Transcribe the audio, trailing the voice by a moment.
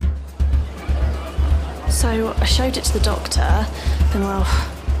So I showed it to the doctor, and well,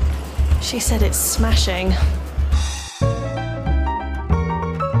 she said it's smashing.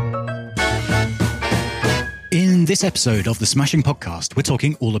 In this episode of the Smashing Podcast, we're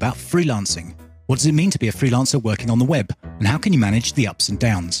talking all about freelancing. What does it mean to be a freelancer working on the web? And how can you manage the ups and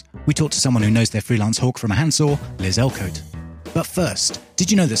downs? We talked to someone who knows their freelance hawk from a handsaw, Liz Elcote. But first,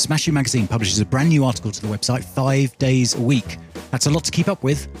 did you know that Smashing Magazine publishes a brand new article to the website 5 days a week? That's a lot to keep up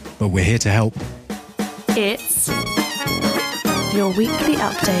with, but we're here to help. It's your weekly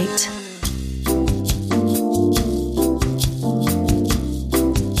update.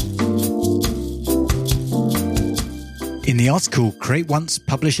 In the article, Create Once,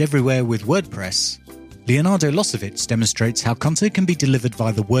 Publish Everywhere with WordPress, Leonardo Losovitz demonstrates how content can be delivered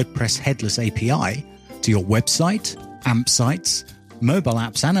via the WordPress headless API to your website, AMP sites, mobile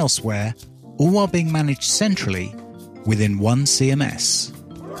apps and elsewhere, all while being managed centrally within one CMS.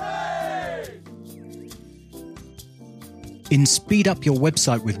 Hooray! In Speed Up Your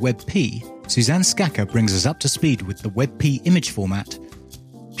Website with WebP, Suzanne Skacker brings us up to speed with the WebP image format,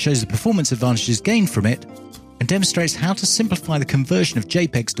 shows the performance advantages gained from it, and demonstrates how to simplify the conversion of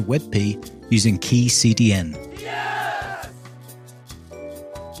JPEGs to WebP using KeyCDN. Yes!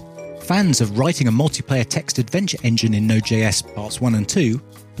 Fans of writing a multiplayer text adventure engine in Node.js Parts 1 and 2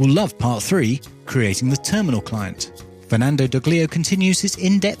 will love Part 3, creating the terminal client. Fernando Doglio continues his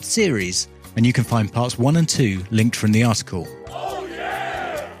in-depth series, and you can find Parts 1 and 2 linked from the article. Oh,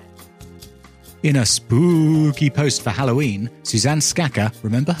 yeah! In a spooky post for Halloween, Suzanne Skacker,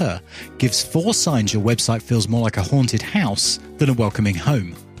 remember her, gives 4 signs your website feels more like a haunted house than a welcoming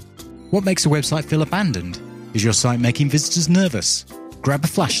home. What makes a website feel abandoned? Is your site making visitors nervous? Grab a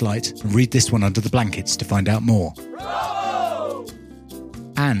flashlight and read this one under the blankets to find out more. Bravo!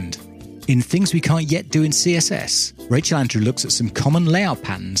 And in Things We Can't Yet Do in CSS, Rachel Andrew looks at some common layout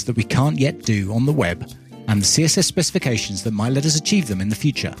patterns that we can't yet do on the web and the CSS specifications that might let us achieve them in the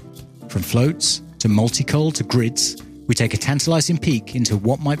future. From floats to multicol to grids, we take a tantalizing peek into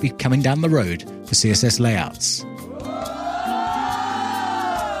what might be coming down the road for CSS layouts.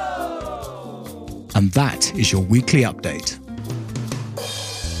 And that is your weekly update.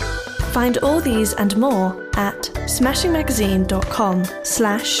 Find all these and more at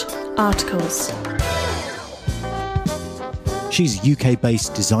smashingmagazine.com/articles. She's a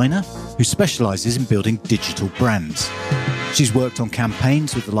UK-based designer who specialises in building digital brands. She's worked on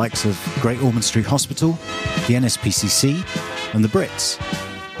campaigns with the likes of Great Ormond Street Hospital, the NSPCC, and the Brits.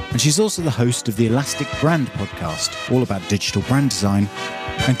 And she's also the host of the Elastic Brand podcast, all about digital brand design,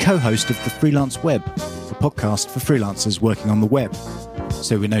 and co-host of The Freelance Web, a podcast for freelancers working on the web.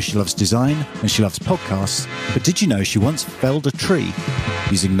 So we know she loves design and she loves podcasts, but did you know she once felled a tree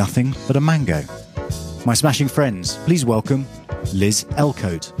using nothing but a mango? My smashing friends, please welcome Liz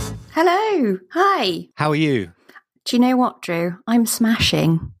Elcote. Hello. Hi. How are you? Do you know what, Drew? I'm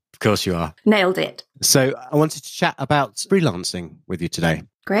smashing. Of course you are. Nailed it. So I wanted to chat about freelancing with you today.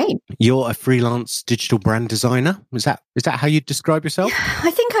 Great. You're a freelance digital brand designer. Is that how you describe yourself?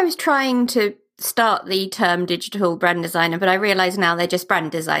 I think I was trying to start the term digital brand designer, but I realise now they're just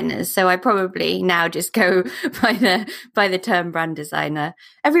brand designers. So I probably now just go by the term brand designer.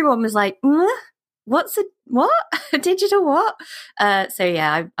 Everyone was like, what's a what? A digital what? So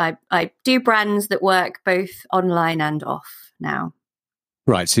yeah, I do brands that work both online and off now.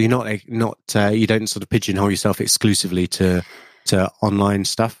 Right. So you're not you don't sort of pigeonhole yourself exclusively to online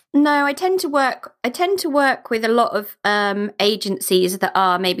stuff? No, I tend to work with a lot of agencies that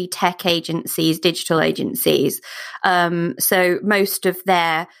are maybe tech agencies, digital agencies. So most of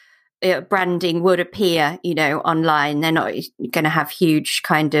their branding would appear, online. They're not going to have huge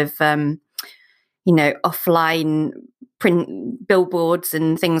kind of, offline print billboards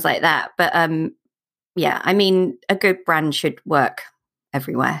and things like that. But yeah, I mean, a good brand should work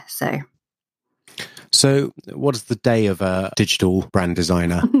everywhere. So what does the day of a digital brand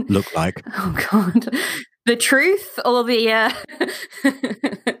designer look like? Oh, God. The truth or the...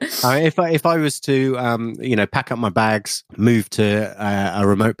 If I was to, pack up my bags, move to a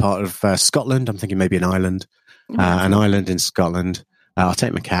remote part of Scotland, I'm thinking maybe an island in Scotland, I'll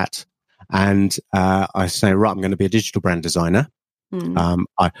take my cat and I say, right, I'm going to be a digital brand designer.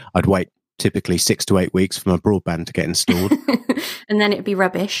 I'd wait typically 6 to 8 weeks for my broadband to get installed. And then it'd be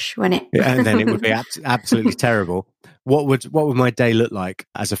rubbish, wouldn't it? Yeah, and then it would be absolutely terrible. What would my day look like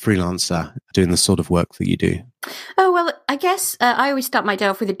as a freelancer doing the sort of work that you do? Oh, well, I guess I always start my day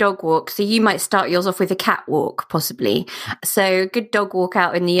off with a dog walk. So you might start yours off with a cat walk, possibly. So a good dog walk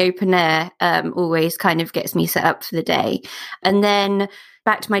out in the open air always kind of gets me set up for the day. And then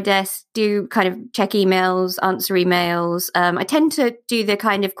back to my desk, do kind of check emails, answer emails. I tend to do the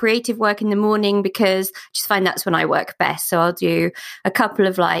kind of creative work in the morning because I just find that's when I work best. So I'll do a couple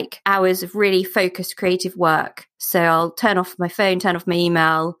of like hours of really focused creative work. So I'll turn off my phone, turn off my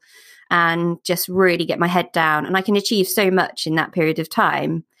email, and just really get my head down. And I can achieve so much in that period of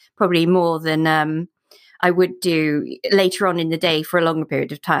time, probably more than I would do later on in the day for a longer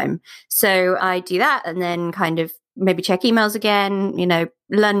period of time. So I do that and then kind of maybe check emails again,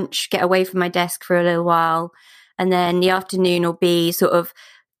 lunch, get away from my desk for a little while. And then the afternoon will be sort of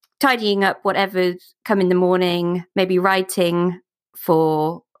tidying up whatever's come in the morning, maybe writing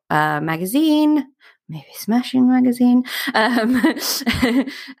for a magazine, maybe Smashing magazine,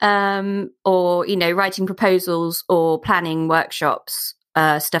 or, writing proposals or planning workshops,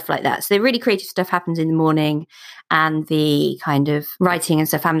 stuff like that. So the really creative stuff happens in the morning and the kind of writing and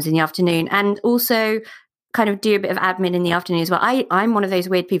stuff happens in the afternoon. And also kind of do a bit of admin in the afternoon as well. I'm one of those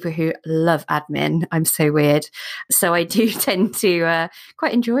weird people who love admin. I'm so weird. So I do tend to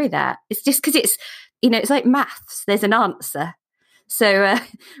quite enjoy that. It's just because it's, it's like maths. There's an answer. So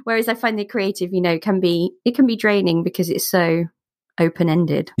whereas I find the creative, it can be draining because it's so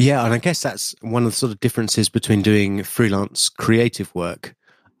open-ended. Yeah, and I guess that's one of the sort of differences between doing freelance creative work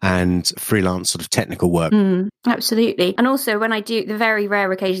and freelance sort of technical work. Absolutely. And also when I do the very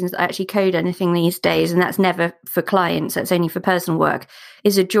rare occasions that I actually code anything these days, and that's never for clients, that's only for personal work,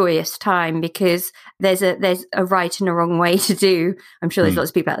 is a joyous time because there's a right and a wrong way to do. I'm sure there's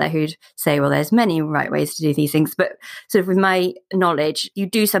lots of people out there who'd say, well, there's many right ways to do these things. But sort of with my knowledge, you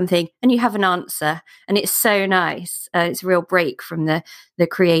do something and you have an answer and it's so nice. It's a real break from the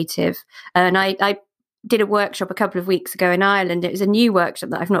creative. And I did a workshop a couple of weeks ago in Ireland. It was a new workshop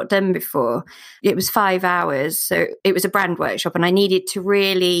that I've not done before. It was 5 hours. So it was a brand workshop and I needed to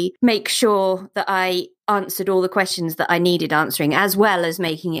really make sure that I answered all the questions that I needed answering, as well as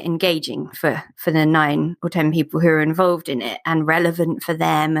making it engaging for the 9 or 10 people who are involved in it and relevant for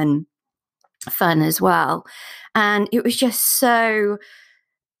them and fun as well. And it was just so,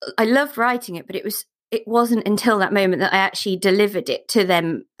 I loved writing it, but it wasn't until that moment that I actually delivered it to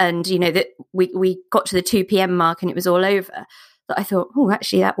them and, that we got to the 2 p.m. mark and it was all over, that I thought, oh,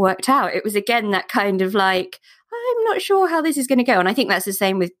 actually that worked out. It was again that kind of like, I'm not sure how this is going to go. And I think that's the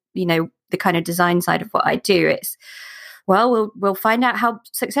same with, the kind of design side of what I do. It's, well, we'll find out how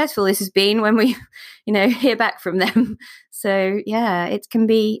successful this has been when we, hear back from them. So yeah, it can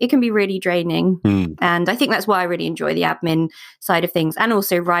be really draining. And I think that's why I really enjoy the admin side of things and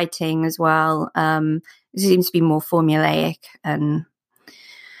also writing as well. It seems to be more formulaic and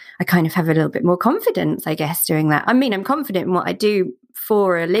I kind of have a little bit more confidence, I guess, doing that. I mean, I'm confident in what I do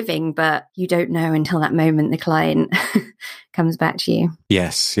for a living, but you don't know until that moment the client comes back to you.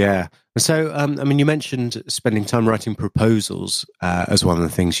 Yes, yeah. So, you mentioned spending time writing proposals as one of the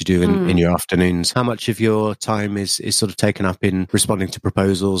things you do in your afternoons. How much of your time is sort of taken up in responding to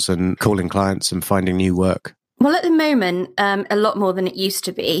proposals and calling clients and finding new work? Well, at the moment, a lot more than it used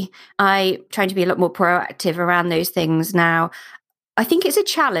to be. I'm trying to be a lot more proactive around those things now. I think it's a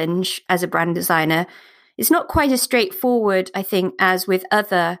challenge as a brand designer. It's not quite as straightforward, I think, as with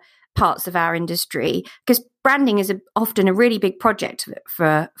other parts of our industry, because branding is often a really big project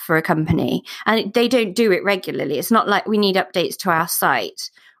for a company, and they don't do it regularly. It's not like we need updates to our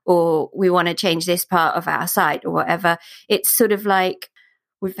site or we want to change this part of our site or whatever. It's sort of like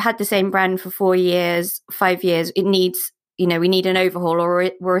we've had the same brand for 4 years, 5 years. It needs, we need an overhaul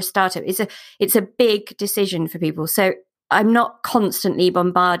or we're a startup. It's a big decision for people. So I'm not constantly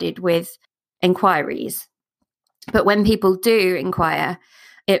bombarded with inquiries. But when people do inquire,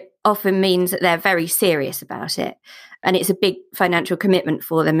 it often means that they're very serious about it. And it's a big financial commitment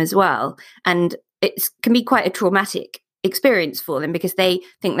for them as well. And it can be quite a traumatic experience for them because they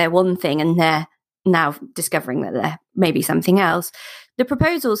think they're one thing and they're now discovering that they're maybe something else. The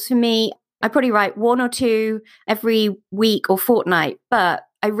proposals for me, I probably write 1 or 2 every week or fortnight, but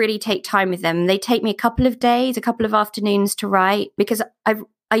I really take time with them. They take me a couple of days, a couple of afternoons to write because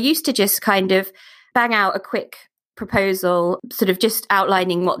I used to just kind of bang out a quick proposal, sort of just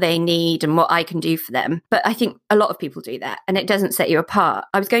outlining what they need and what I can do for them. But I think a lot of people do that and it doesn't set you apart.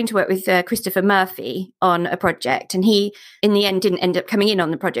 I was going to work with Christopher Murphy on a project and he, in the end, didn't end up coming in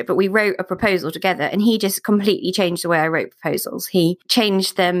on the project, but we wrote a proposal together and he just completely changed the way I wrote proposals. He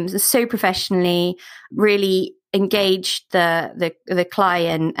changed them so professionally, really engaged the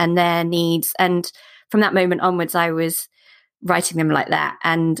client and their needs. And from that moment onwards, I was writing them like that.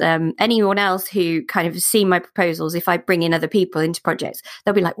 And anyone else who kind of see my proposals, if I bring in other people into projects,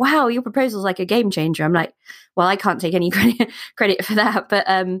 they'll be like, wow, your proposal's like a game changer. I'm like, well, I can't take any credit for that. But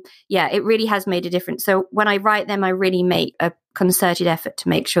yeah, it really has made a difference. So when I write them, I really make a concerted effort to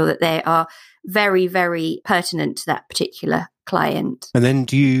make sure that they are very, very pertinent to that particular client. And then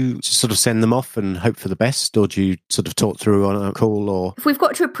do you sort of send them off and hope for the best, or do you sort of talk through on a call? Or if we've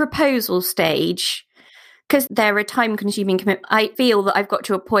got to a proposal stage, because they're a time-consuming commitment, I feel that I've got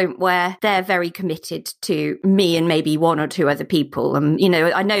to a point where they're very committed to me and maybe one or two other people. And, you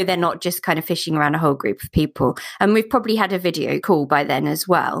know, I know they're not just kind of fishing around a whole group of people. And we've probably had a video call by then as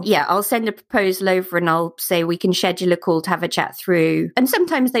well. Yeah, I'll send a proposal over and I'll say we can schedule a call to have a chat through. And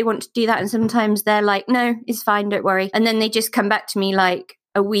sometimes they want to do that. And sometimes they're like, no, it's fine, don't worry. And then they just come back to me like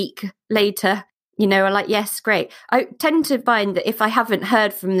a week later. You know, are like, yes, great. I tend to find that if I haven't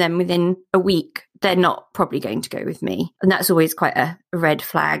heard from them within a week, they're not probably going to go with me. And that's always quite a red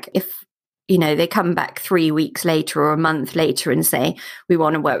flag. If, you know, they come back 3 weeks later or a month later and say, we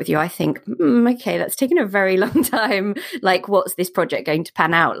want to work with you, I think, okay, that's taken a very long time. Like, what's this project going to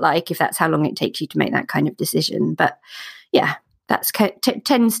pan out like, if that's how long it takes you to make that kind of decision? But yeah, that's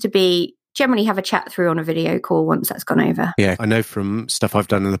tends to be, generally have a chat through on a video call once that's gone over. Yeah, I know from stuff I've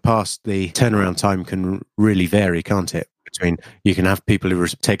done in the past, the turnaround time can really vary, can't it? Between, you can have people who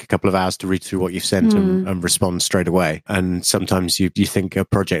take a couple of hours to read through what you've sent and respond straight away. And sometimes you think a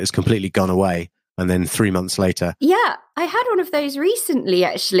project has completely gone away, and then 3 months later. Yeah, I had one of those recently,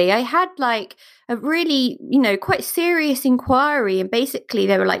 actually. I had like a really, you know, quite serious inquiry. And basically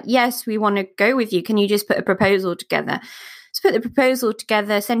they were like, yes, we want to go with you. Can you just put a proposal together? So put the proposal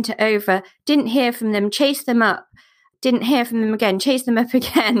together, sent it over, didn't hear from them, chased them up, didn't hear from them again, chased them up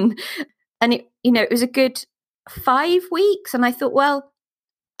again. And it, you know, it was a good 5 weeks. And I thought, well,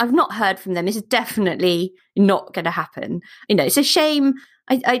 I've not heard from them. This is definitely not going to happen. You know, it's a shame.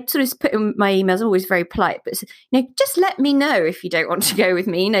 I sort of put in my emails, I'm always very polite, but, you know, just let me know if you don't want to go with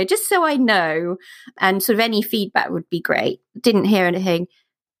me, you know, just so I know. And sort of any feedback would be great. Didn't hear anything.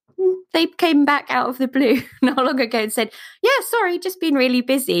 They came back out of the blue not long ago and said, yeah, sorry, just been really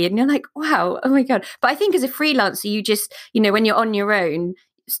busy. And you're like, wow, oh my God. But I think as a freelancer, you just, you know, when you're on your own,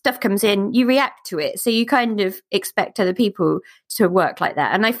 stuff comes in, you react to it. So you kind of expect other people to work like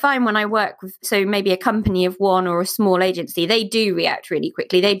that. And I find when I work with, so maybe a company of one or a small agency, they do react really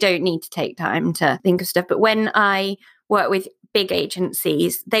quickly. They don't need to take time to think of stuff. But when I work with big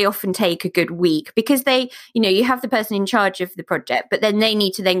agencies, they often take a good week because they, you know, you have the person in charge of the project, but then they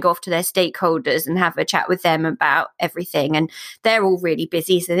need to then go off to their stakeholders and have a chat with them about everything. And they're all really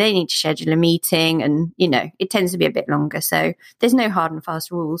busy, so they need to schedule a meeting and, you know, it tends to be a bit longer. So there's no hard and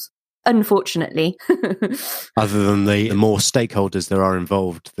fast rules, unfortunately. Other than the more stakeholders there are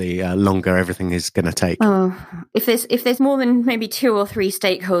involved, the longer everything is going to take. Oh, if there's more than maybe 2 or 3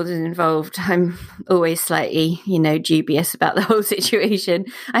 stakeholders involved, I'm always slightly, you know, dubious about the whole situation.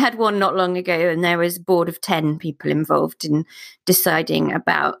 I had one not long ago and there was a board of 10 people involved in deciding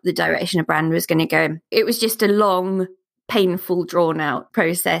about the direction a brand was going to go. It was just a long, painful, drawn out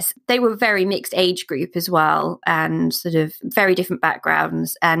process. They were very mixed age group as well and sort of very different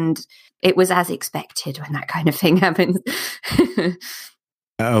backgrounds. And it was as expected when that kind of thing happens.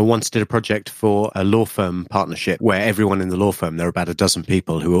 Once did a project for a law firm partnership where everyone in the law firm, there are about a dozen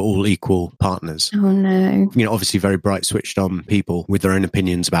people who are all equal partners. Oh no. You know, obviously very bright, switched on people with their own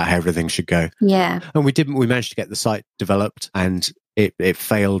opinions about how everything should go. Yeah. And we managed to get the site developed, and it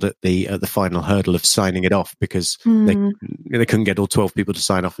failed at the final hurdle of signing it off because they couldn't get all 12 people to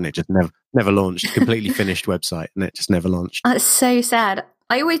sign off, and it just never launched. Completely finished website, and it just never launched. That's so sad.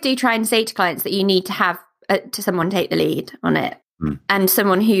 I always do try and say to clients that you need to have to someone take the lead on it. And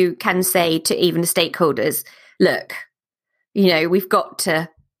someone who can say to even the stakeholders, look, you know, we've got to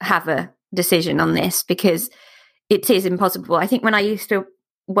have a decision on this because it is impossible. I think when I used to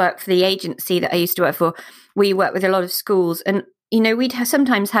work for the agency that I used to work for, we worked with a lot of schools, and, you know, we'd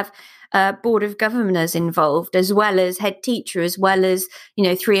sometimes have a board of governors involved, as well as head teacher, as well as, you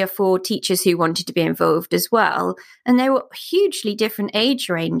know, 3 or 4 teachers who wanted to be involved as well. And they were hugely different age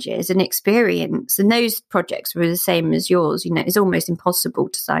ranges and experience. And those projects were the same as yours. You know, it's almost impossible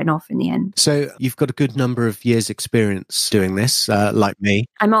to sign off in the end. So you've got a good number of years experience doing this, like me.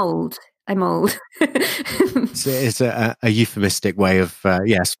 I'm old. It's a euphemistic way of,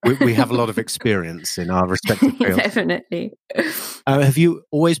 yes, we have a lot of experience in our respective fields. Definitely. Have you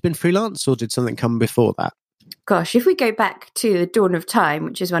always been freelance, or did something come before that? Gosh, if we go back to the dawn of time,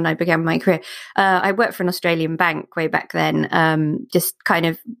 which is when I began my career, I worked for an Australian bank way back then, just kind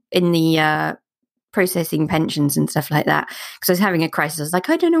of in the processing pensions and stuff like that because I was having a crisis. I was like,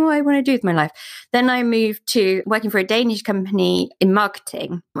 I don't know what I want to do with my life. Then I moved to working for a Danish company in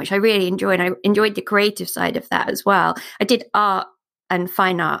marketing, which I really enjoyed. I enjoyed the creative side of that as well. I did art and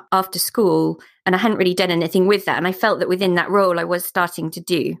fine art after school, and I hadn't really done anything with that. And I felt that within that role, I was starting to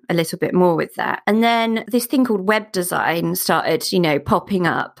do a little bit more with that. And then this thing called web design started, popping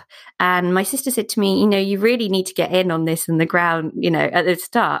up. And my sister said to me, you really need to get in on this in the ground, at the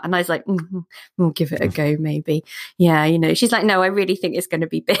start. And I was like, we'll give it a go, maybe. Yeah, she's like, no, I really think it's going to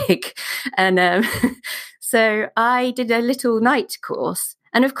be big. And so I did a little night course.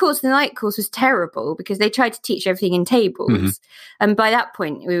 And of course, the night course was terrible because they tried to teach everything in tables. Mm-hmm. And by that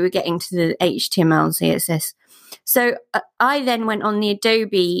point, we were getting to the HTML and CSS. So I then went on the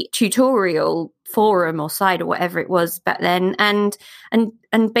Adobe tutorial forum or site or whatever it was back then and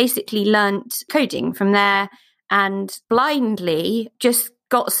basically learnt coding from there and blindly just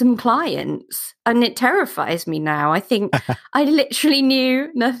got some clients. And it terrifies me now. I think I literally knew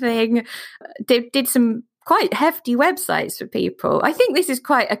nothing, did some quite hefty websites for people. I think this is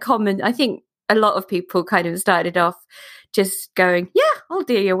quite I think a lot of people kind of started off just going, yeah, I'll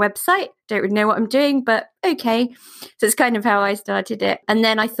do your website. Don't really know what I'm doing, but okay. So it's kind of how I started it. And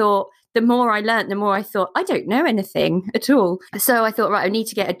then I thought, the more I learned, the more I thought, I don't know anything at all. So I thought, right, I need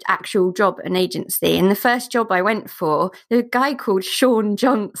to get an actual job at an agency. And the first job I went for, there's a guy called Sean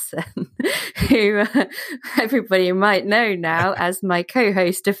Johnson, who everybody might know now as my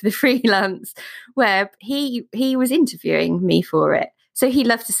co-host of the Freelance Web. He was interviewing me for it. So he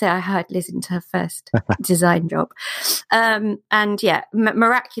loved to say, I heard Liz into her first design job. And yeah,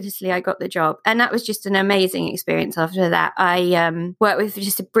 miraculously, I got the job. And that was just an amazing experience after that. I worked with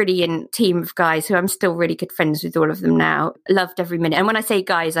just a brilliant team of guys who I'm still really good friends with all of them now. Loved every minute. And when I say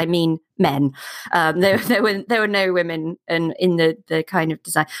guys, I mean men. There were no women in the kind of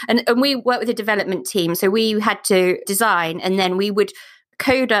design. And we worked with a development team. So we had to design and then we would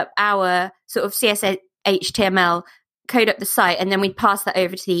code up our sort of CSS, HTML, code up the site, and then we'd pass that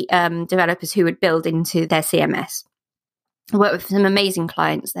over to the developers who would build into their CMS. I worked with some amazing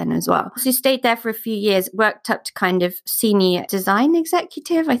clients then as well. So I stayed there for a few years, worked up to kind of senior design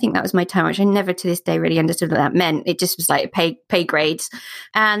executive. I think that was my time, which I never to this day really understood what that meant. It just was like pay grades.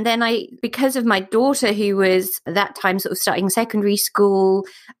 And then because of my daughter, who was at that time sort of starting secondary school,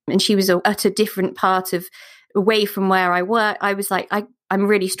 and she was at a different part of away from where I work, I was like, I'm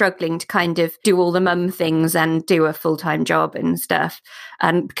really struggling to kind of do all the mum things and do a full-time job and stuff.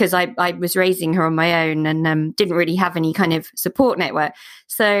 And because I was raising her on my own and didn't really have any kind of support network.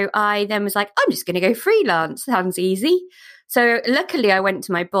 So I then was like, I'm just going to go freelance. Sounds easy. So luckily I went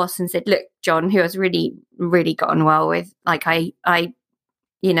to my boss and said, look, John, who I was really, really gotten well with, like I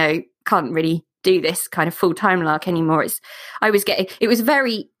can't really do this kind of full-time lark anymore. It was a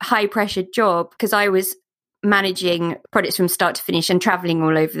very high pressure job because I was managing projects from start to finish and traveling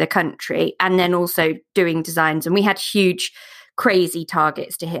all over the country and then also doing designs. And we had huge, crazy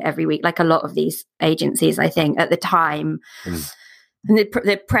targets to hit every week, like a lot of these agencies, I think, at the time. Mm. And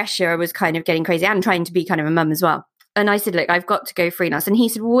the pressure was kind of getting crazy and trying to be kind of a mum as well. And I said, look, I've got to go freelance. And he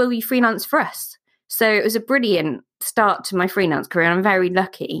said, well, will you freelance for us? So it was a brilliant start to my freelance career. I'm very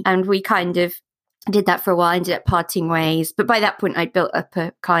lucky. And we kind of did that for a while, ended up parting ways. But by that point, I'd built up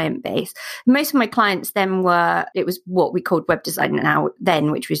a client base. Most of my clients then it was what we called web design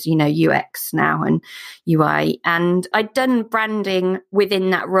then, which was, UX now and UI. And I'd done branding within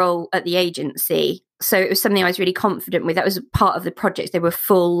that role at the agency. So it was something I was really confident with. That was part of the projects. They were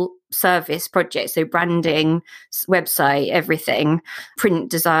full service projects. So branding, website, everything, print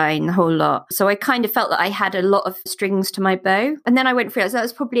design, the whole lot. So I kind of felt that I had a lot of strings to my bow. And then I went freelance. That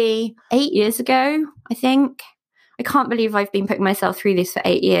was probably 8 years ago, I think. I can't believe I've been putting myself through this for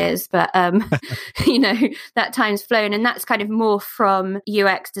 8 years, but, that time's flown. And that's kind of more from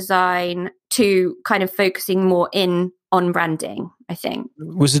UX design to kind of focusing more on branding, I think.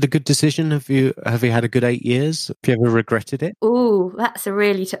 Was it a good decision? Have you had a good 8 years? Have you ever regretted it? Oh, that's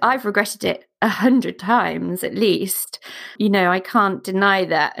I've regretted it 100 times at least. I can't deny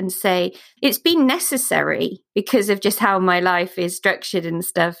that and say it's been necessary because of just how my life is structured and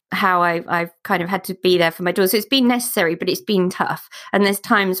stuff, how I've kind of had to be there for my daughter. So it's been necessary, but it's been tough. And there's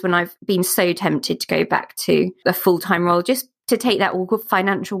times when I've been so tempted to go back to a full-time role just to take that all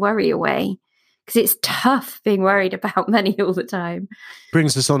financial worry away. because it's tough being worried about money all the time.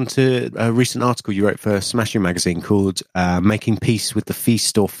 Brings us on to a recent article you wrote for Smashing Magazine called Making Peace with the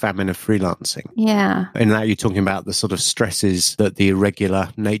Feast or Famine of Freelancing. Yeah. In that you're talking about the sort of stresses that the irregular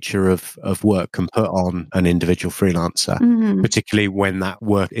nature of work can put on an individual freelancer, particularly when that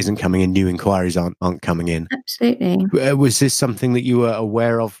work isn't coming in, new inquiries aren't coming in. Absolutely. Was this something that you were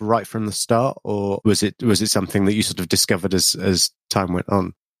aware of right from the start, or was it something that you sort of discovered as time went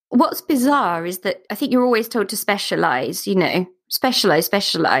on? What's bizarre is that I think you're always told to specialise,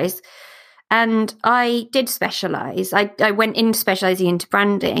 specialise. And I did specialise. I went into specialising into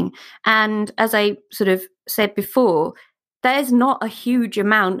branding. And as I sort of said before, there's not a huge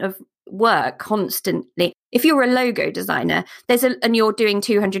amount of work constantly. If you're a logo designer, and you're doing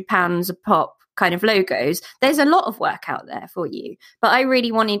 £200 a pop kind of logos, there's a lot of work out there for you. But I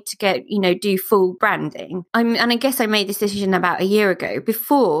really wanted to do full branding. And I guess I made this decision about a year ago.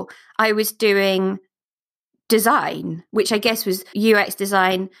 Before, I was doing design, which I guess was UX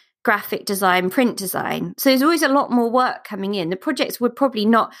design, graphic design, print design. So there's always a lot more work coming in. The projects were probably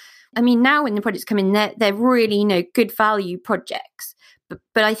not, now when the projects come in, they're really, good value projects.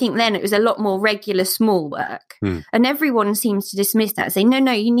 But I think then it was a lot more regular, small work. And everyone seems to dismiss that, say,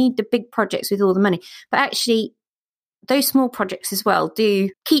 no, you need the big projects with all the money. But actually, those small projects as well do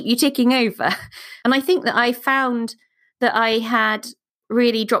keep you ticking over. And I think that I found that I had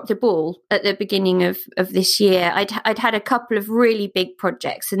really dropped a ball at the beginning of this year. I'd had a couple of really big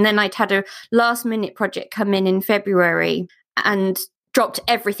projects, and then I'd had a last minute project come in February and dropped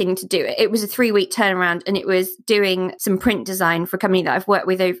everything to do it. It was a 3-week turnaround, and it was doing some print design for a company that I've worked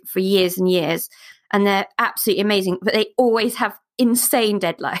with for years and years. And they're absolutely amazing, but they always have insane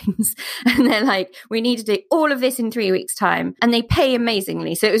deadlines. And they're like, we need to do all of this in 3 weeks' time. And they pay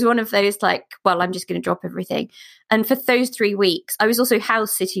amazingly. So it was one of those I'm just going to drop everything. And for those 3 weeks, I was also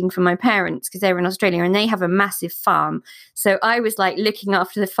house sitting for my parents because they were in Australia and they have a massive farm. So I was looking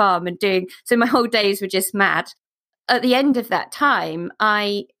after the farm and so my whole days were just mad. At the end of that time,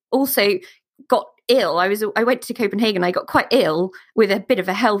 I also got ill. I went to Copenhagen. I got quite ill with a bit of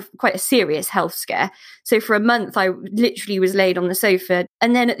quite a serious health scare. So for a month, I literally was laid on the sofa.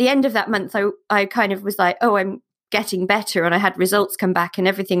 And then at the end of that month, I kind of was like, oh, I'm getting better. And I had results come back and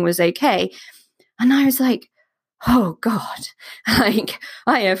everything was okay. And I was like, oh God, I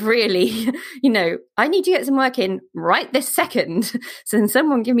have really, I need to get some work in right this second. So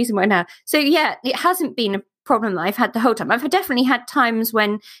someone give me some work now. So yeah, it hasn't been a problem that I've had the whole time. I've definitely had times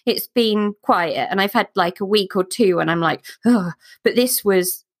when it's been quiet, and I've had a week or two and I'm like, oh, but this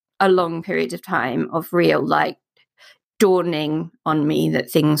was a long period of time of real dawning on me that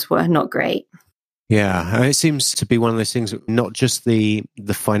things were not great. Yeah, it seems to be one of those things, not just the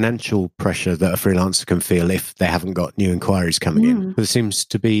financial pressure that a freelancer can feel if they haven't got new inquiries coming in, but there seems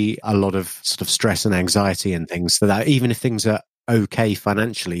to be a lot of sort of stress and anxiety and things that even if things are okay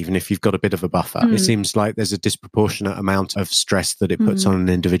financially, even if you've got a bit of a buffer, it seems like there's a disproportionate amount of stress that it puts on an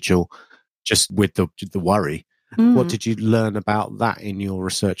individual just with the worry. What did you learn about that in your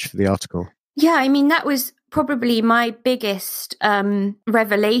research for the article? Yeah, that was probably my biggest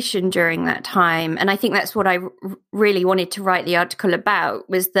revelation during that time. And I think that's what I really wanted to write the article about,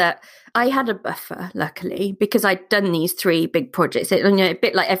 was that I had a buffer, luckily, because I'd done these 3 big projects. A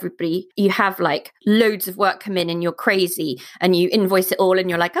bit like everybody, you have loads of work come in and you're crazy and you invoice it all and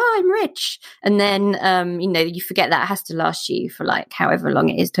you're like, oh, I'm rich. And then, you forget that has to last you for however long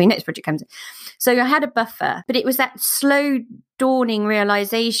it is till your next project comes in. So I had a buffer, but it was that slow dawning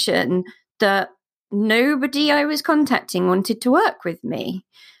realization that nobody I was contacting wanted to work with me.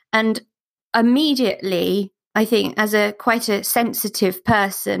 And immediately, I think as quite a sensitive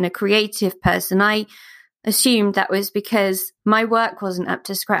person, a creative person, I assumed that was because my work wasn't up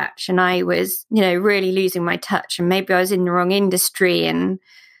to scratch and I was, really losing my touch, and maybe I was in the wrong industry. And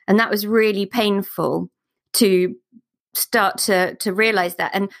that was really painful to start to realize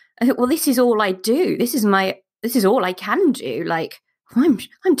that. And I thought, well, this is all I do. This is all I can do.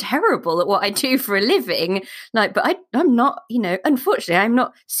 I'm terrible at what I do for a living. But I'm not, unfortunately, I'm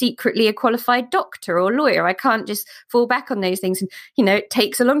not secretly a qualified doctor or lawyer. I can't just fall back on those things. And, it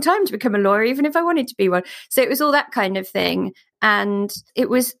takes a long time to become a lawyer, even if I wanted to be one. So it was all that kind of thing. And it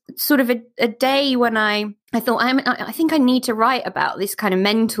was sort of a day when I thought, I think I need to write about this kind of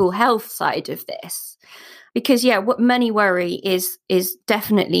mental health side of this. Because, what money worry is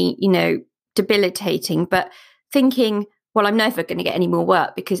definitely, debilitating. But thinking, well, I'm never going to get any more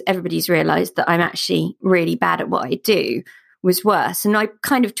work because everybody's realized that I'm actually really bad at what I do, was worse. And I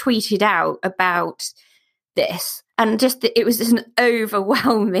kind of tweeted out about this, and it was just an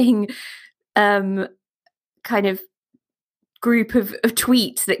overwhelming kind of group of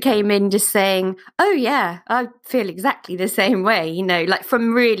tweets that came in just saying, oh yeah, I feel exactly the same way, you know, like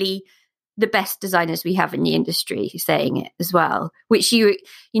from really the best designers we have in the industry saying it as well, which you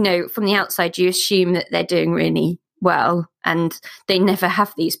know, from the outside, you assume that they're doing really well and they never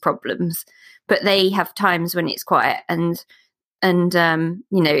have these problems, but they have times when it's quiet and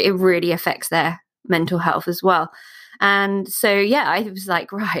you know, it really affects their mental health as well. And so, yeah, I was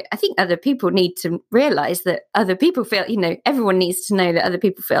like, right, I think other people need to realize that other people feel, you know, everyone needs to know that other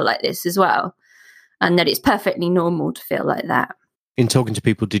people feel like this as well, and that it's perfectly normal to feel like that. In talking to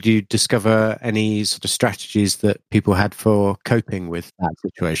people, did you discover any sort of strategies that people had for coping with that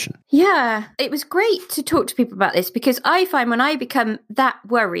situation? Yeah, it was great to talk to people about this, because I find when I become that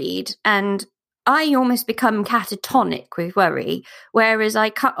worried, and I almost become catatonic with worry, whereas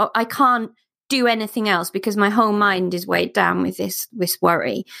I can't do anything else because my whole mind is weighed down with this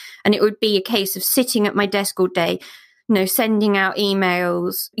worry. And it would be a case of sitting at my desk all day, you know, sending out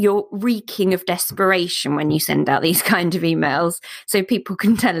emails. You're reeking of desperation when you send out these kind of emails, so people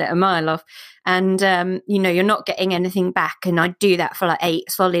can tell it a mile off. And, you know, you're not getting anything back. And I'd do that for like 8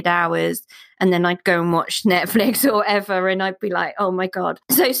 solid hours. And then I'd go and watch Netflix or whatever. And I'd be like, oh my God.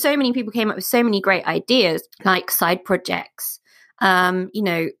 So many people came up with so many great ideas, like side projects, you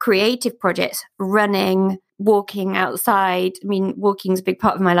know, creative projects, running, walking outside. I mean, walking is a big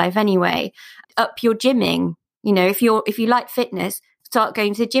part of my life anyway. Up your gymming. You know, if you like fitness, start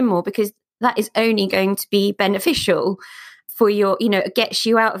going to the gym more, because that is only going to be beneficial for your, you know, it gets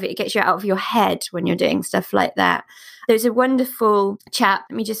you out of it. It gets you out of your head when you're doing stuff like that. There's a wonderful chap,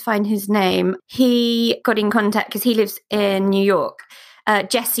 let me just find his name. He got in contact because he lives in New York,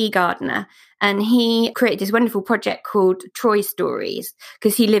 Jesse Gardner. And he created this wonderful project called Troy Stories,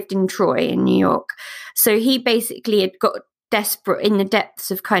 because he lived in Troy in New York. So he basically had got desperate in the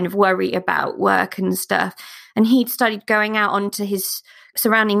depths of kind of worry about work and stuff. And he'd started going out onto his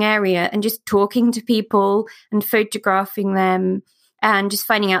surrounding area and just talking to people and photographing them and just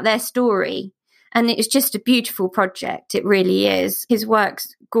finding out their story. And it was just a beautiful project. It really is. His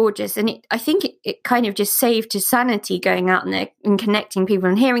work's gorgeous. And I think it kind of just saved his sanity going out in there and connecting people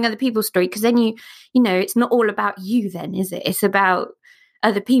and hearing other people's story. Because then you know, it's not all about you then, is it? It's about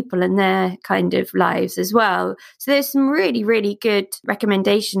other people and their kind of lives as well. So there's some really, really good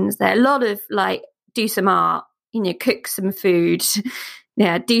recommendations there. A lot of like, do some art, you know, cook some food.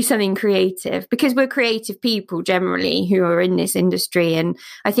 Yeah, do something creative, because we're creative people generally who are in this industry. And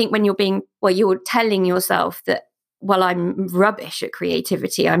I think when you're telling yourself that, well, I'm rubbish at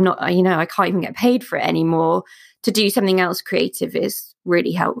creativity, I'm not, you know, I can't even get paid for it anymore, to do something else creative is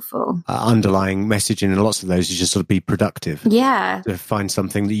really helpful. Underlying message in lots of those is just sort of be productive. Yeah. To find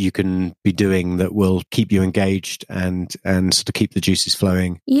something that you can be doing that will keep you engaged and sort of keep the juices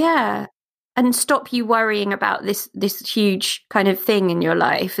flowing. Yeah. And stop you worrying about this huge kind of thing in your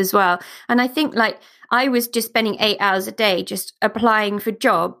life as well. And I think like I was just spending 8 hours a day just applying for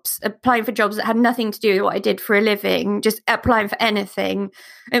jobs that had nothing to do with what I did for a living, just applying for anything.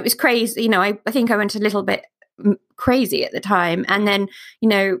 It was crazy. You know, I think I went a little bit crazy at the time. And then, you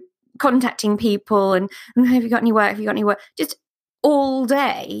know, contacting people and have you got any work? Just all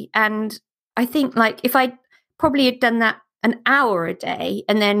day. And I think like if I probably had done that an hour a day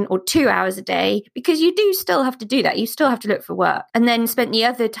or 2 hours a day, because you do still have to do that. You still have to look for work, and then spent the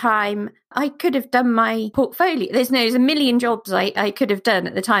other time, I could have done my portfolio. There's a million jobs I could have done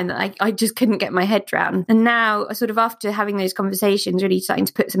at the time that I just couldn't get my head around. And now sort of after having those conversations, really starting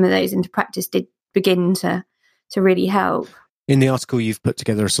to put some of those into practice did begin to really help. In the article, you've put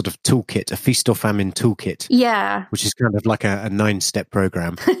together a sort of toolkit, a feast or famine toolkit. Yeah. Which is kind of like a 9-step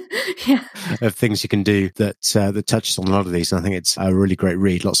program yeah. of things you can do that touches on a lot of these. And I think it's a really great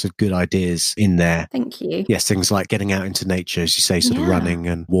read. Lots of good ideas in there. Thank you. Yes, things like getting out into nature, as you say, sort of running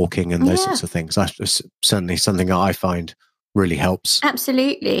and walking and those sorts of things. That's certainly something that I find really helps.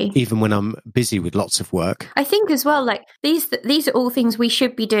 Absolutely. Even when I'm busy with lots of work. I think as well, like these are all things we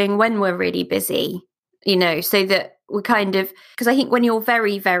should be doing when we're really busy, you know, so that we kind of, because I think when you're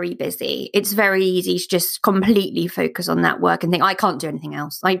very, very busy, it's very easy to just completely focus on that work and think, I can't do anything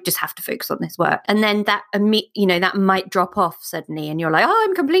else. I just have to focus on this work. And then that, you know, that might drop off suddenly and you're like, oh,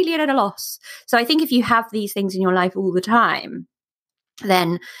 I'm completely at a loss. So I think if you have these things in your life all the time,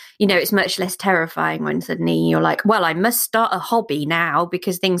 then, you know, it's much less terrifying when suddenly you're like, well, I must start a hobby now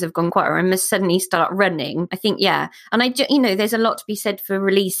because things have gone quiet, or I must suddenly start running. I think, yeah. And you know, there's a lot to be said for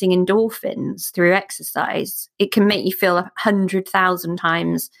releasing endorphins through exercise. It can make you feel 100,000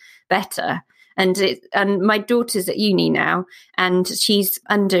 times better. And my daughter's at uni now, and she's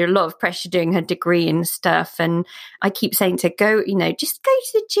under a lot of pressure doing her degree and stuff. And I keep saying to her, go, you know, just go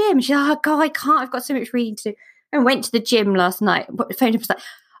to the gym. She's like, oh God, I can't. I've got so much reading to do. I went to the gym last night, put the phone up, was like,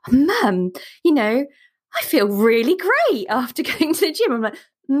 oh, Mum, I feel really great after going to the gym. I'm like,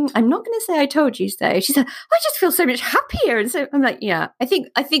 I'm not going to say I told you so. She said, I just feel so much happier. And so I'm like, yeah, I think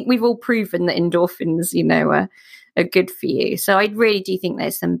we've all proven that endorphins, are good for you. So I really do think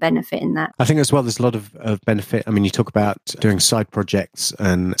there's some benefit in that. I think as well, there's a lot of benefit. I mean, you talk about doing side projects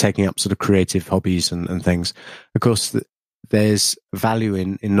and taking up sort of creative hobbies and things. Of course, there's value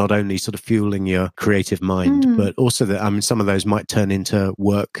in not only sort of fueling your creative mind, but also that, some of those might turn into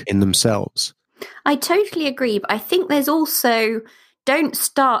work in themselves. I totally agree. But I think there's also, don't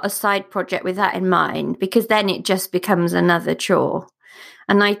start a side project with that in mind, because then it just becomes another chore.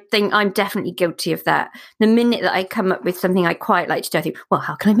 And I think I'm definitely guilty of that. The minute that I come up with something I quite like to do, I think, well,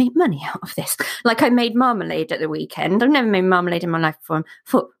 how can I make money out of this? Like I made marmalade at the weekend. I've never made marmalade in my life before. I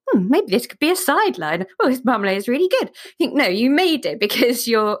thought, maybe this could be a sideline. Oh, this marmalade is really good. I think, no, you made it because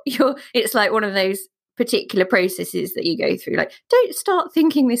it's like one of those particular processes that you go through. Like, don't start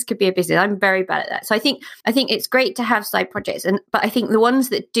thinking this could be a business. I'm very bad at that. So I think it's great to have side projects, but I think the ones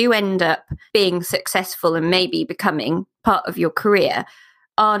that do end up being successful and maybe becoming part of your career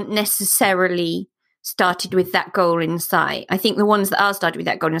aren't necessarily started with that goal in sight. I think the ones that are started with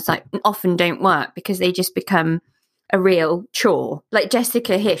that goal in sight often don't work because they just become a real chore. Like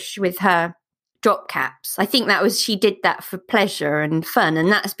Jessica Hische with her drop caps. I think she did that for pleasure and fun, and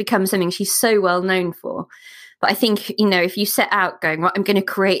that's become something she's so well known for. But I think, if you set out going, well, I'm going to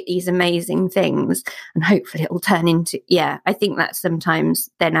create these amazing things and hopefully it will turn into, I think that sometimes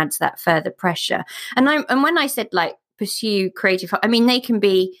then adds that further pressure. And when I said like pursue creative, they can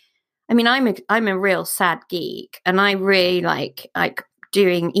be, I'm a real sad geek, and I really like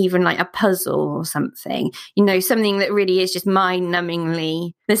doing even like a puzzle or something, something that really is just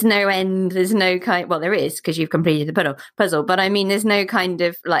mind-numbingly, there's no end, there's no kind, well, there is because you've completed the puzzle, but there's no kind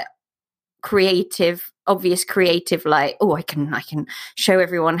of like obvious creative, like, oh, I can show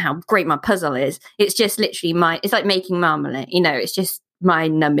everyone how great my puzzle is. It's just literally it's like making marmalade, it's just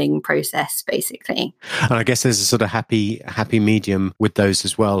mind-numbing process, basically. And I guess there's a sort of happy medium with those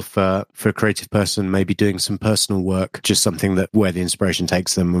as well for a creative person, maybe doing some personal work, just something that where the inspiration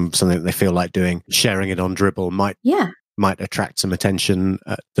takes them and something that they feel like doing. Sharing it on Dribbble might attract some attention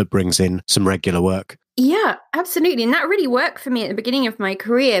that brings in some regular work. Yeah, absolutely. And that really worked for me at the beginning of my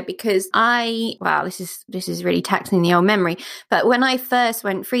career because this is really taxing the old memory. But when I first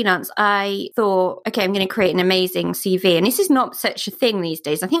went freelance, I thought, okay, I'm going to create an amazing CV. And this is not such a thing these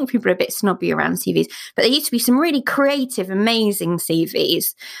days. I think people are a bit snobby around CVs, but there used to be some really creative, amazing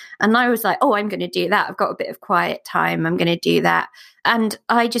CVs. And I was like, oh, I'm going to do that. I've got a bit of quiet time. I'm going to do that. And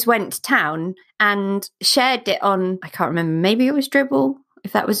I just went to town and shared it on, I can't remember, maybe it was Dribbble.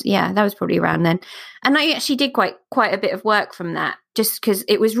 If that was, that was probably around then. And I actually did quite a bit of work from that just because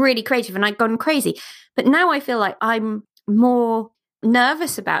it was really creative and I'd gone crazy. But now I feel like I'm more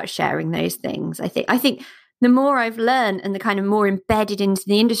nervous about sharing those things. I think the more I've learned and the kind of more embedded into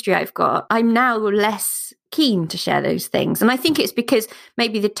the industry I've got, I'm now less keen to share those things. And I think it's because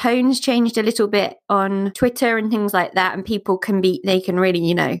maybe the tone's changed a little bit on Twitter and things like that. And people can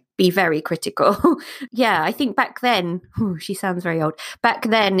really, be very critical. I think back then, she sounds very old. Back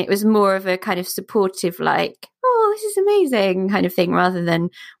then it was more of a kind of supportive, like, oh, this is amazing kind of thing, rather than,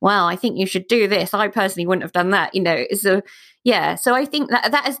 well, I think you should do this. I personally wouldn't have done that, So I think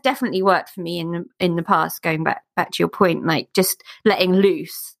that has definitely worked for me in the past, going back to your point, like just letting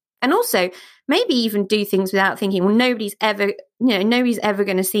loose. And also maybe even do things without thinking, well, nobody's ever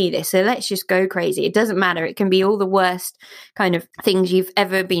going to see this. So let's just go crazy. It doesn't matter. It can be all the worst kind of things you've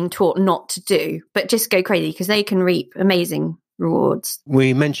ever been taught not to do, but just go crazy because they can reap amazing rewards.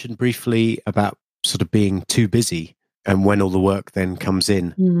 We mentioned briefly about sort of being too busy and when all the work then comes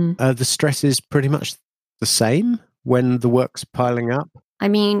in. Mm-hmm. The stress is pretty much the same when the work's piling up. I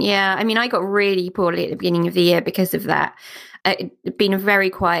got really poorly at the beginning of the year because of that. It'd been a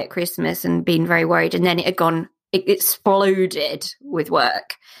very quiet Christmas and been very worried. And then it exploded with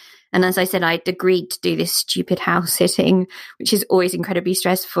work. And as I said, I'd agreed to do this stupid house sitting, which is always incredibly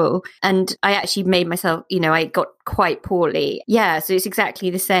stressful. And I actually made myself, I got quite poorly. Yeah, so it's exactly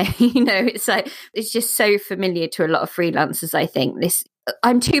the same. It's like, it's just so familiar to a lot of freelancers, I think. This,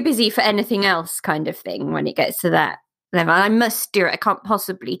 I'm too busy for anything else kind of thing when it gets to that level. I must do it. I can't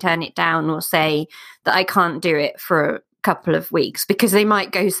possibly turn it down or say that I can't do it for a couple of weeks because they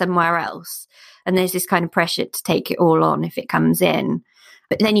might go somewhere else. And there's this kind of pressure to take it all on if it comes in.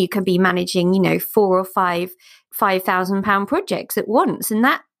 But then you can be managing, 4 or 5 £5,000 projects at once. And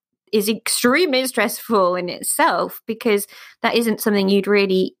that is extremely stressful in itself because that isn't something you'd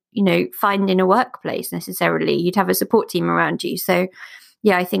really, find in a workplace necessarily. You'd have a support team around you. So,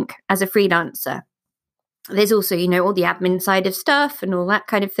 I think as a freelancer, there's also, all the admin side of stuff and all that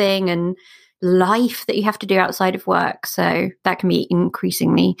kind of thing, and life that you have to do outside of work. So that can be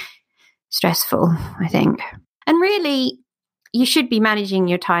increasingly stressful, I think. And really, you should be managing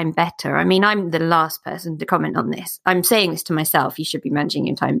your time better. I mean, I'm the last person to comment on this. I'm saying this to myself, you should be managing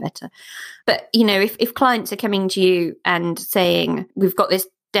your time better. But, if clients are coming to you and saying, we've got this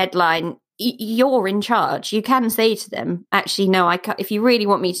deadline, you're in charge. You can say to them, actually, no, I can't, if you really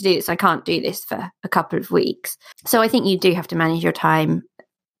want me to do this, I can't do this for a couple of weeks. So I think you do have to manage your time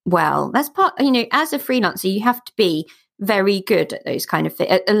well. That's part, as a freelancer, you have to be very good at those kind of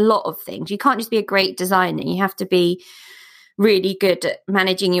things, a lot of things. You can't just be a great designer. You have to be really good at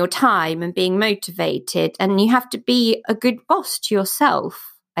managing your time and being motivated. And you have to be a good boss to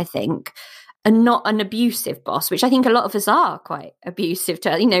yourself, I think, and not an abusive boss, which I think a lot of us are quite abusive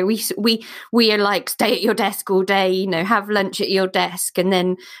to. We are like, stay at your desk all day, have lunch at your desk. And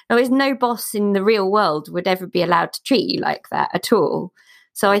then there's no boss in the real world would ever be allowed to treat you like that at all.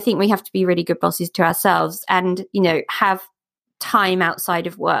 So I think we have to be really good bosses to ourselves and, have time outside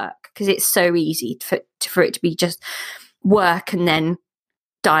of work, because it's so easy for it to be just work and then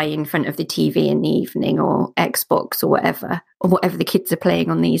die in front of the TV in the evening or Xbox or whatever the kids are playing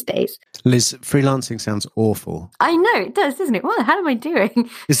on these days. Liz, freelancing sounds awful. I know, it does, doesn't it? What the hell am I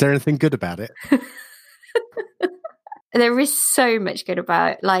doing? Is there anything good about it? There is so much good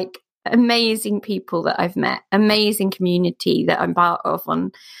about it. Like, amazing people that I've met, amazing community that I'm part of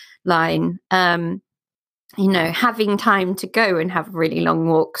online. Having time to go and have really long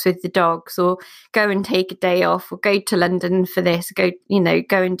walks with the dogs, or go and take a day off, or go to London for this, go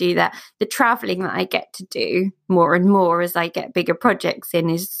and do that. The traveling that I get to do more and more as I get bigger projects in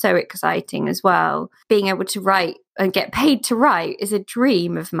is so exciting as well. Being able to write and get paid to write is a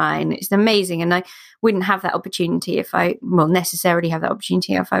dream of mine. It's amazing. And I wouldn't have that opportunity necessarily have that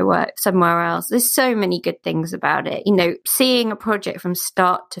opportunity if I worked somewhere else. There's so many good things about it. Seeing a project from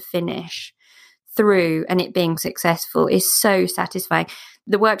start to finish through and it being successful is so satisfying.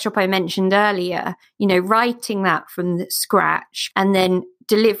 The workshop I mentioned earlier, writing that from the scratch and then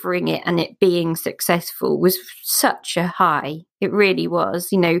delivering it and it being successful was such a high. It really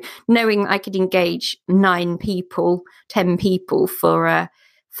was. Knowing I could engage 9 people, 10 people for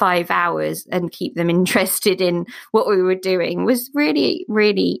 5 hours and keep them interested in what we were doing was really,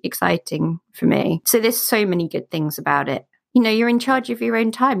 really exciting for me. So there's so many good things about it. You're in charge of your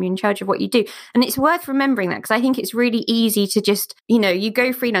own time. You're in charge of what you do. And it's worth remembering that, because I think it's really easy to just, you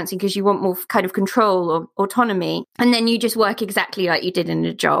go freelancing because you want more kind of control or autonomy. And then you just work exactly like you did in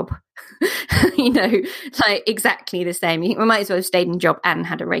a job, like exactly the same. You might as well have stayed in a job and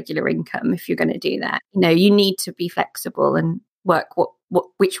had a regular income if you're going to do that. You need to be flexible and work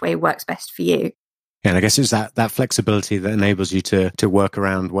which way works best for you. Yeah, and I guess it's that flexibility that enables you to work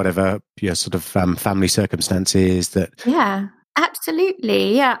around whatever your sort of family circumstances that. Yeah,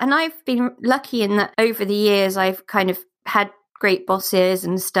 absolutely. Yeah. And I've been lucky in that over the years, I've kind of had great bosses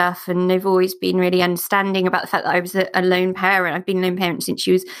and stuff, and they've always been really understanding about the fact that I was a lone parent. I've been a lone parent since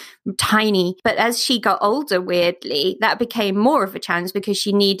she was tiny. But as she got older, weirdly, that became more of a challenge because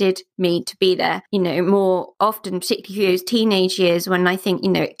she needed me to be there, more often, particularly through those teenage years when I think,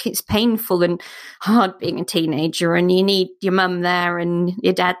 it's painful and hard being a teenager, and you need your mum there and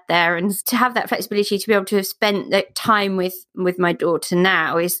your dad there. And to have that flexibility to be able to have spent that time with my daughter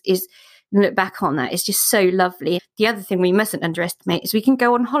now is look back on that, it's just so lovely. The other thing we mustn't underestimate is we can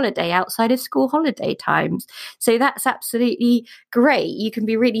go on holiday outside of school holiday times. So that's absolutely great. You can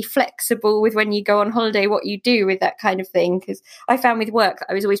be really flexible with when you go on holiday, what you do with that kind of thing. Because I found with work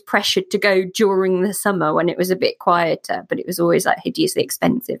that I was always pressured to go during the summer when it was a bit quieter, but it was always like hideously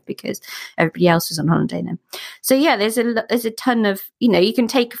expensive because everybody else was on holiday then. So yeah, there's a ton of, you can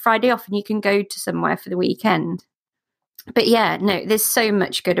take a Friday off and you can go to somewhere for the weekend. But yeah, no, there's so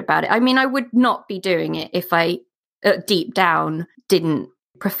much good about it. I mean, I would not be doing it if I deep down didn't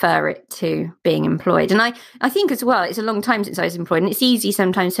prefer it to being employed. And I think as well, it's a long time since I was employed, and it's easy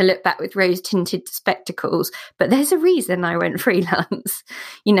sometimes to look back with rose-tinted spectacles, but there's a reason I went freelance.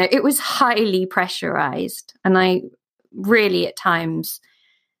 It was highly pressurized, and I really at times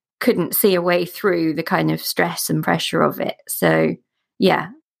couldn't see a way through the kind of stress and pressure of it. So yeah,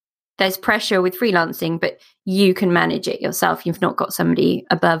 there's pressure with freelancing, but you can manage it yourself. You've not got somebody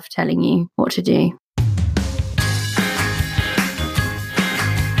above telling you what to do.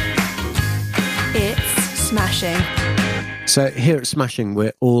 It's smashing. So here at Smashing,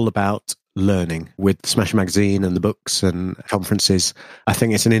 we're all about learning with Smashing Magazine and the books and conferences. I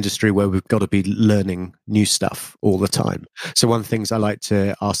think it's an industry where we've got to be learning new stuff all the time. So one of the things I like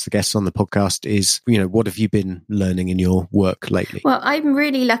to ask the guests on the podcast is, what have you been learning in your work lately? Well, I'm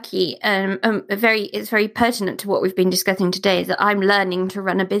really lucky. It's very pertinent to what we've been discussing today, is that I'm learning to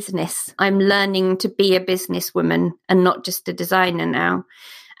run a business. I'm learning to be a businesswoman and not just a designer now.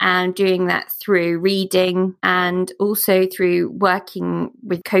 And doing that through reading and also through working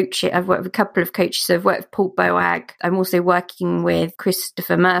with coaches. I've worked with a couple of coaches. So I've worked with Paul Boag. I'm also working with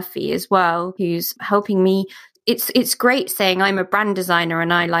Christopher Murphy as well, who's helping me. It's great saying I'm a brand designer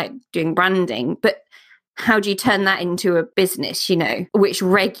and I like doing branding, but how do you turn that into a business, which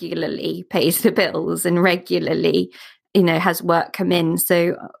regularly pays the bills and regularly, has work come in.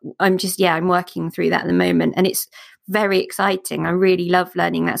 So I'm working through that at the moment. And it's very exciting. I really love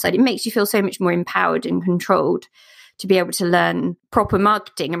learning that side. It makes you feel so much more empowered and controlled to be able to learn proper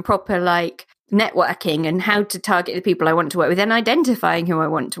marketing and proper networking and how to target the people I want to work with and identifying who I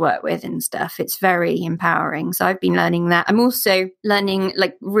want to work with and stuff. It's very empowering. So I've been learning that. I'm also learning,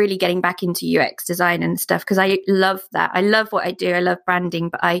 really getting back into UX design and stuff because I love that. I love what I do. I love branding,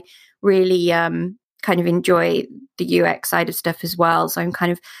 but I really kind of enjoy the UX side of stuff as well. So I'm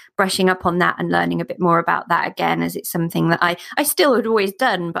kind of brushing up on that and learning a bit more about that again, as it's something that I still had always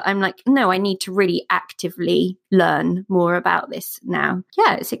done, but I'm like, no, I need to really actively learn more about this now.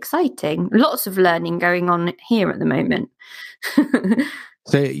 Yeah, it's exciting. Lots of learning going on here at the moment.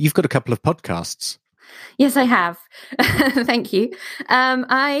 So you've got a couple of podcasts. Yes, I have. Thank you.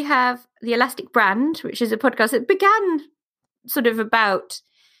 I have The Elastic Brand, which is a podcast that began sort of about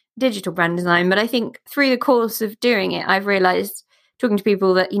digital brand design, but I think through the course of doing it, I've realized, talking to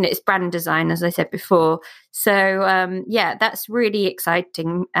people, that it's brand design, as I said before. So that's really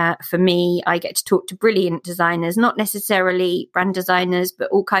exciting for me. I get to talk to brilliant designers, not necessarily brand designers, but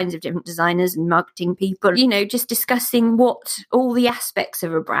all kinds of different designers and marketing people, just discussing all the aspects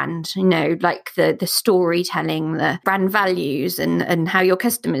of a brand, like the storytelling, the brand values and how your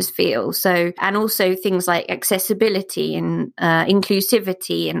customers feel. So, and also things like accessibility and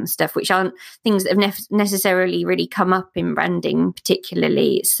inclusivity and stuff, which aren't things that have necessarily really come up in branding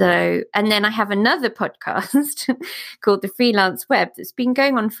particularly. So, and then I have another podcast called The Freelance Web that's been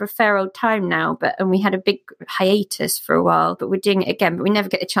going on for a fair old time now, and we had a big hiatus for a while, but we're doing it again, but we never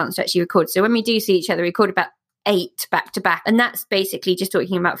get a chance to actually record. So when we do see each other, we record about 8 back to back, and that's basically just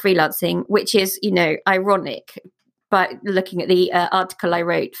talking about freelancing, which is ironic. But looking at the article I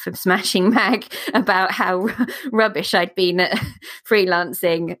wrote for Smashing Mag about how rubbish I'd been at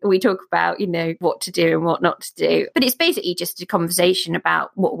freelancing, we talk about, what to do and what not to do. But it's basically just a conversation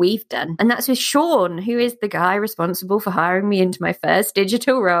about what we've done. And that's with Sean, who is the guy responsible for hiring me into my first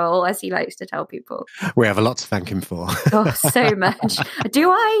digital role, as he likes to tell people. We have a lot to thank him for. Oh, so much. Do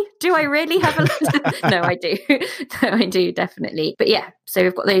I really have a lot? No, I do. No, I do, definitely. But yeah, so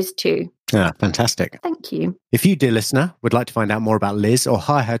we've got those two. Yeah, fantastic. Thank you. If you, dear listener, would like to find out more about Liz or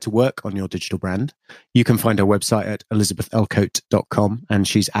hire her to work on your digital brand, you can find her website at elizabethelcote.com, and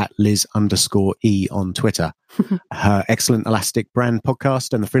she's at Liz_E on Twitter. Her excellent Elastic Brand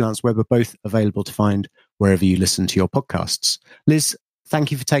podcast and The Freelance Web are both available to find wherever you listen to your podcasts. Liz,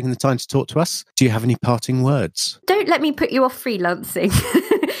 thank you for taking the time to talk to us. Do you have any parting words? Don't let me put you off freelancing.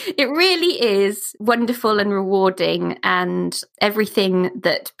 It really is wonderful and rewarding, and everything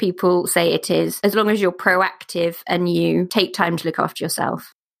that people say it is, as long as you're proactive and you take time to look after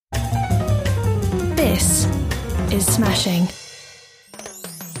yourself. This is Smashing.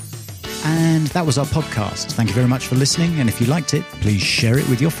 And that was our podcast. Thank you very much for listening, and if you liked it, please share it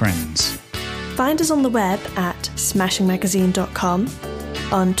with your friends. Find us on the web at smashingmagazine.com,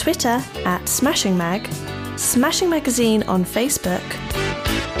 on Twitter at smashingmag, Smashing Magazine on Facebook,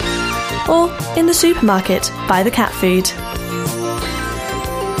 or in the supermarket, buy the cat food.